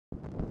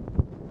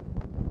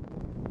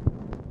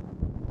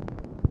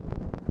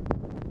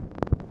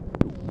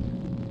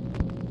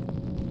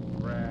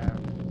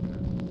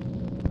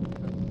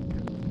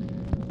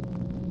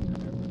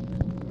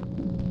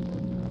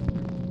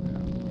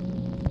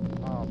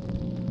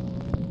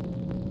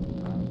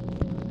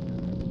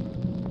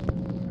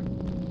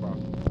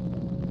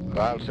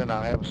Well,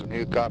 I'll have some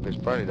new copies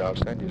printed. I'll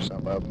send you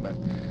some of them.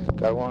 And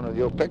got one with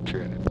your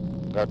picture in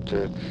it. Got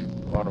to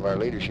one of our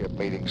leadership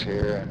meetings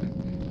here,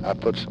 and I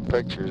put some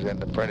pictures in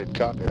the printed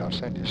copy. I'll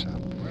send you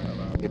some.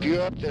 If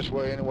you're up this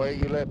way anyway,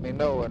 you let me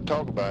know and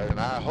talk about it. And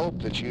I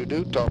hope that you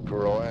do talk to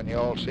Roy and you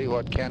all see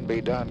what can be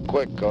done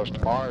quick, because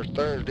tomorrow's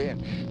Thursday,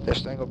 and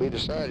this thing will be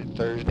decided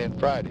Thursday and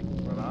Friday.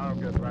 Well, I'll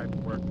get right to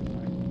work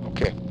tonight.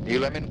 Okay. You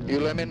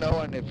let me know,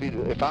 and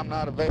if I'm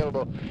not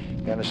available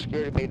in a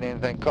security meeting or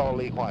anything, call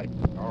Lee White.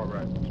 All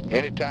right.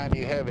 Anytime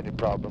you have any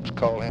problems,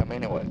 call him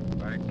anyway.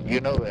 Thank you. You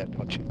know that,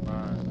 don't you? All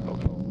right.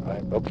 Okay. All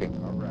right. Okay.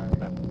 All right.